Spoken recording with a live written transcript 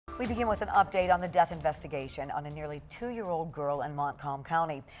We begin with an update on the death investigation on a nearly 2-year-old girl in Montcalm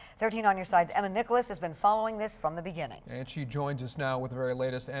County. 13 on your side's Emma Nicholas has been following this from the beginning. And she joins us now with the very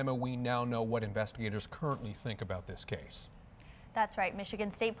latest. Emma, we now know what investigators currently think about this case. That's right.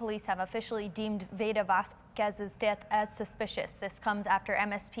 Michigan State Police have officially deemed Vayda Vasquez's death as suspicious. This comes after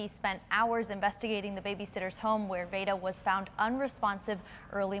MSP spent hours investigating the babysitter's home, where Vayda was found unresponsive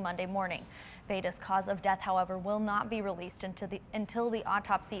early Monday morning. Vayda's cause of death, however, will not be released until the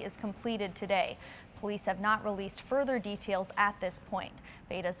autopsy is completed today. Police have not released further details at this point.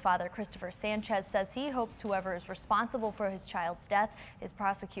 Vayda's father, Christopher Sanchez, says he hopes whoever is responsible for his child's death is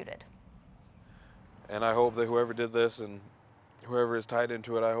prosecuted. And I hope that whoever did this and whoever is tied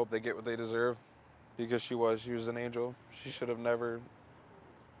into it, I hope they get what they deserve, because she was an angel. She should have never,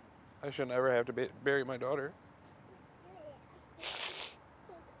 I should never have to bury my daughter.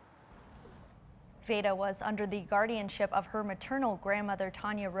 Vayda was under the guardianship of her maternal grandmother,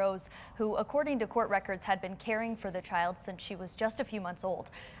 Tonia Rose, who, according to court records, had been caring for the child since she was just a few months old,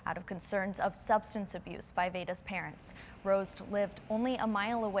 out of concerns of substance abuse by Vayda's parents. Rose lived only a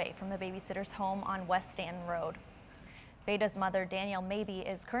mile away from the babysitter's home on West Stanton Road. Vayda's mother, Danielle Mabee,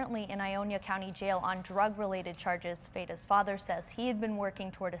 is currently in Ionia County Jail on drug-related charges. Vayda's father says he had been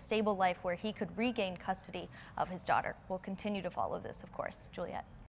working toward a stable life where he could regain custody of his daughter. We'll continue to follow this, of course. Juliet.